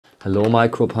Hello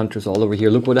microbe hunters all over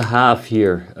here. Look what I have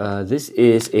here. This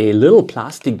is a little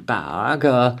plastic bag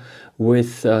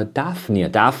with daphnia.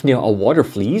 Daphnia are water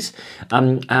fleas,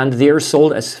 and they're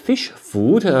sold as fish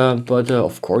food, but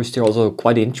of course they're also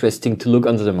quite interesting to look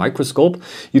under the microscope.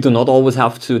 You do not always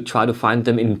have to try to find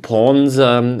them in ponds,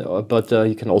 but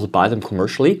you can also buy them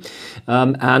commercially.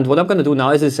 And what I'm going to do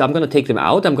now is I'm going to take them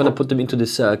out. I'm going to put them into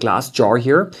this glass jar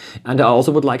here, and I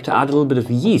also would like to add a little bit of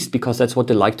yeast because that's what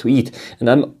they like to eat. And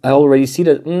I already see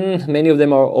that many of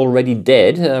them are already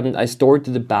dead. I stored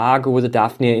the bag with the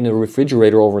daphnia in a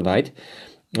refrigerator overnight.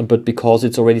 But because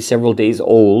it's already several days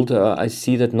old, I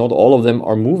see that not all of them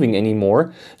are moving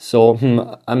anymore. So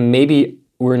maybe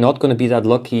we're not going to be that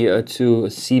lucky to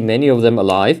see many of them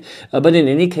alive. But in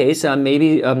any case,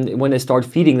 maybe when I start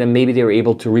feeding them, maybe they're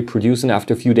able to reproduce. And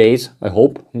after a few days, I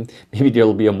hope, maybe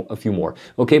there'll be a few more.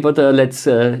 Okay, but let's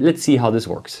see how this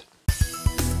works.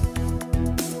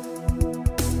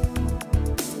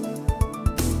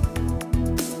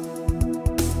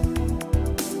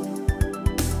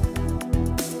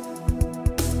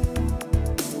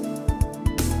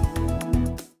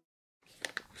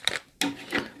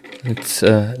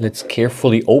 Let's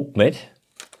carefully open it.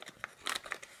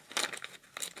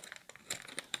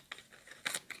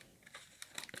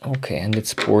 Okay, and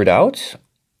let's pour it out.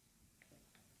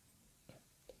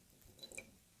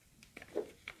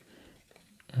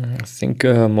 I think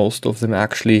most of them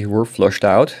actually were flushed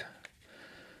out.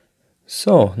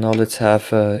 So now let's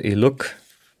have a look.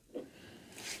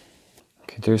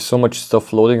 Okay, there's so much stuff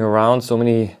floating around, so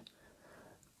many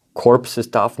corpses,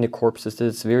 daphnia corpses, that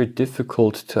it's very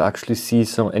difficult to actually see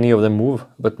any of them move.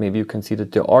 But maybe you can see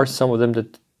that there are some of them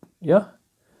that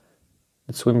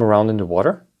swim around in the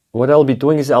water. What I'll be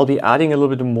doing is I'll be adding a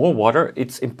little bit more water.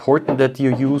 It's important that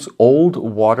you use old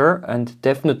water and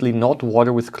definitely not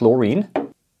water with chlorine.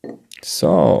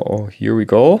 So here we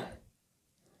go.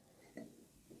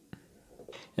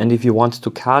 And if you want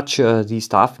to catch these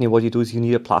daphnia, what you do is you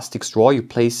need a plastic straw. You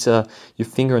place your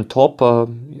finger on top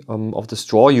of the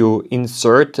straw. You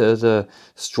insert the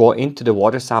straw into the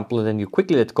water sample, and then you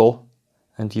quickly let go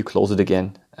and you close it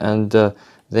again. And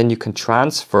then you can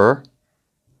transfer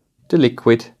the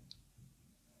liquid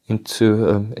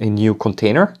into a new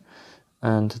container.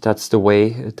 And that's the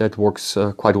way that works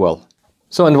quite well.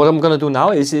 So, and what I'm going to do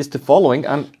now is the following.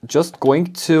 I'm just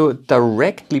going to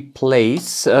directly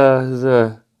place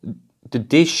the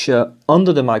dish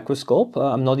under the microscope.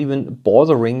 I'm not even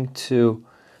bothering to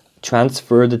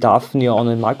transfer the daphnia on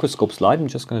a microscope slide. I'm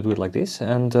just going to do it like this,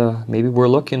 and maybe we're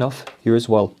lucky enough here as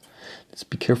well. Let's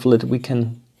be careful that we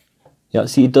can,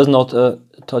 see, it does not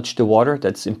touch the water.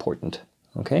 That's important.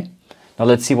 Okay, now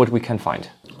let's see what we can find.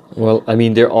 Well, I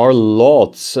mean, there are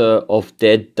lots of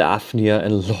dead daphnia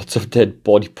and lots of dead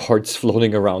body parts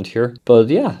floating around here. But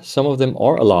yeah, some of them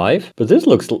are alive. But this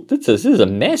is a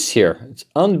mess here. It's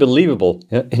unbelievable.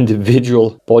 Yeah,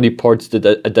 individual body parts,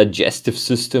 a digestive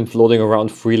system floating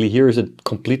around freely. Here is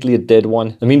completely a dead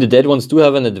one. I mean, the dead ones do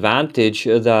have an advantage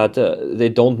that they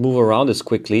don't move around as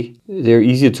quickly. They're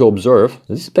easier to observe.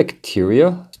 This is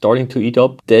bacteria starting to eat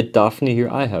up dead daphnia here.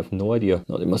 I have no idea.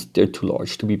 No, they're too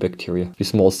large to be bacteria. Be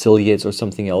small ciliates or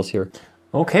something else here.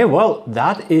 Okay, well,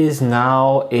 that is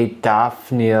now a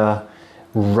daphnia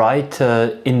right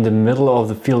in the middle of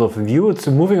the field of view. It's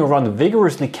moving around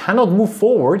vigorously, cannot move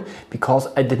forward because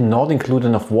I did not include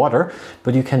enough water,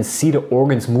 but you can see the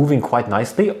organs moving quite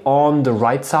nicely. On the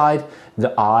right side,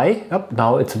 the eye,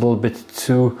 now it's a little bit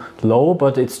too low,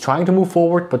 but it's trying to move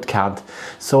forward but can't.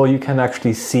 So you can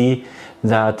actually see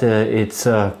that it's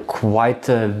quite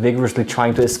vigorously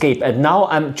trying to escape. And now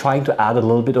I'm trying to add a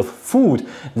little bit of food.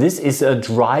 This is a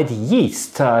dried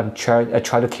yeast. I try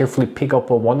to carefully pick up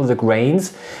one of the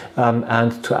grains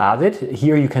and to add it.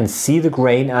 Here you can see the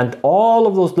grain and all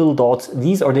of those little dots.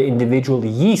 These are the individual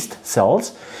yeast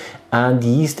cells. And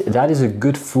yeast, that is a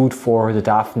good food for the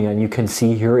daphnia. And you can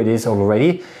see here it is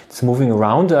already. It's moving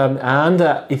around.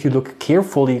 If you look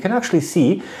carefully, you can actually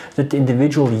see that the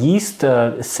individual yeast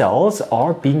cells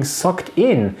are being sucked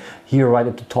in. Here right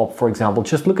at the top, for example.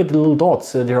 Just look at the little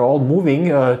dots. They're all moving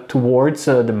towards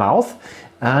the mouth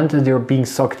and they're being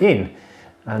sucked in.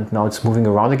 And now it's moving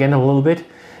around again a little bit.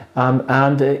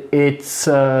 It's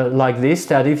like this,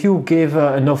 that if you give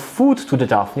enough food to the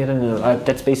daphnia, then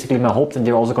that's basically my hope, then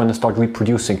they're also going to start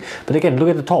reproducing. But again, look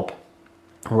at the top.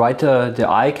 Right, the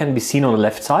eye can be seen on the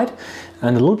left side,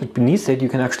 and a little bit beneath it you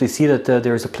can actually see that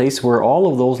there's a place where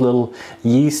all of those little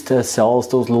yeast cells,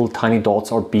 those little tiny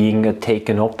dots, are being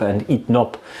taken up and eaten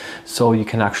up. So you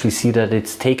can actually see that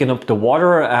it's taken up the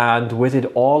water and with it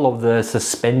all of the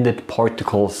suspended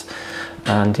particles.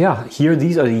 And yeah, here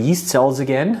these are the yeast cells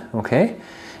again, okay?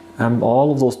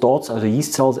 All of those dots are the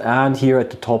yeast cells, and here at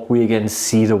the top we again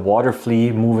see the water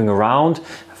flea moving around.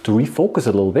 I have to refocus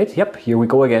a little bit. Yep, here we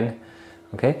go again.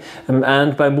 Okay,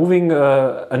 and by moving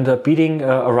and beating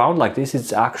around like this,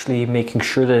 it's actually making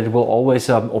sure that it will always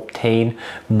obtain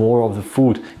more of the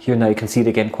food. Here now you can see it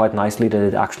again quite nicely that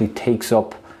it actually takes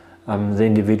up the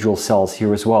individual cells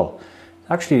here as well.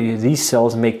 Actually, these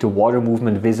cells make the water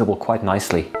movement visible quite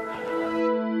nicely.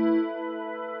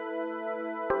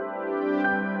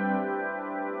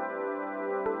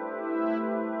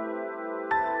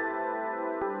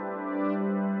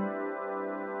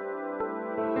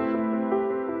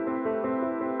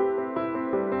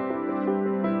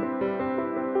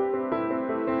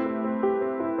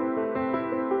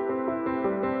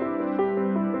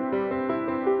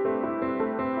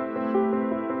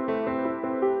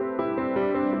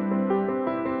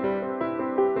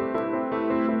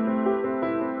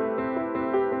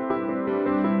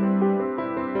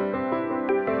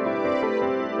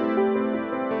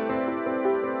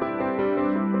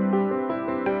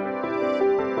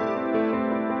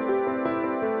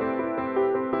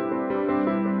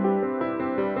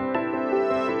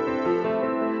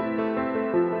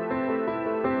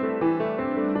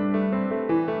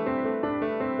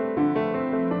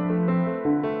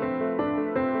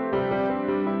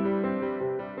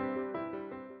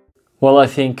 Well, I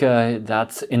think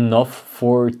that's enough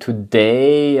for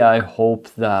today. I hope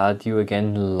that you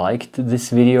again liked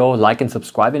this video. Like and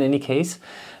subscribe in any case.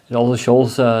 It also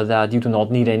shows that you do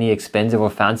not need any expensive or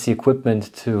fancy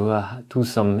equipment to do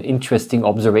some interesting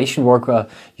observation work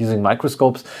using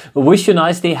microscopes. I wish you a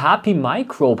nice day. Happy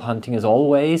microbe hunting as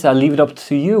always. I'll leave it up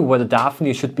to you whether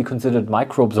daphnia should be considered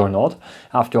microbes or not.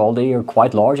 After all, they are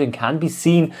quite large and can be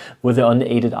seen with the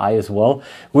unaided eye as well.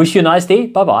 Wish you a nice day.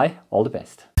 Bye bye. All the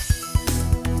best.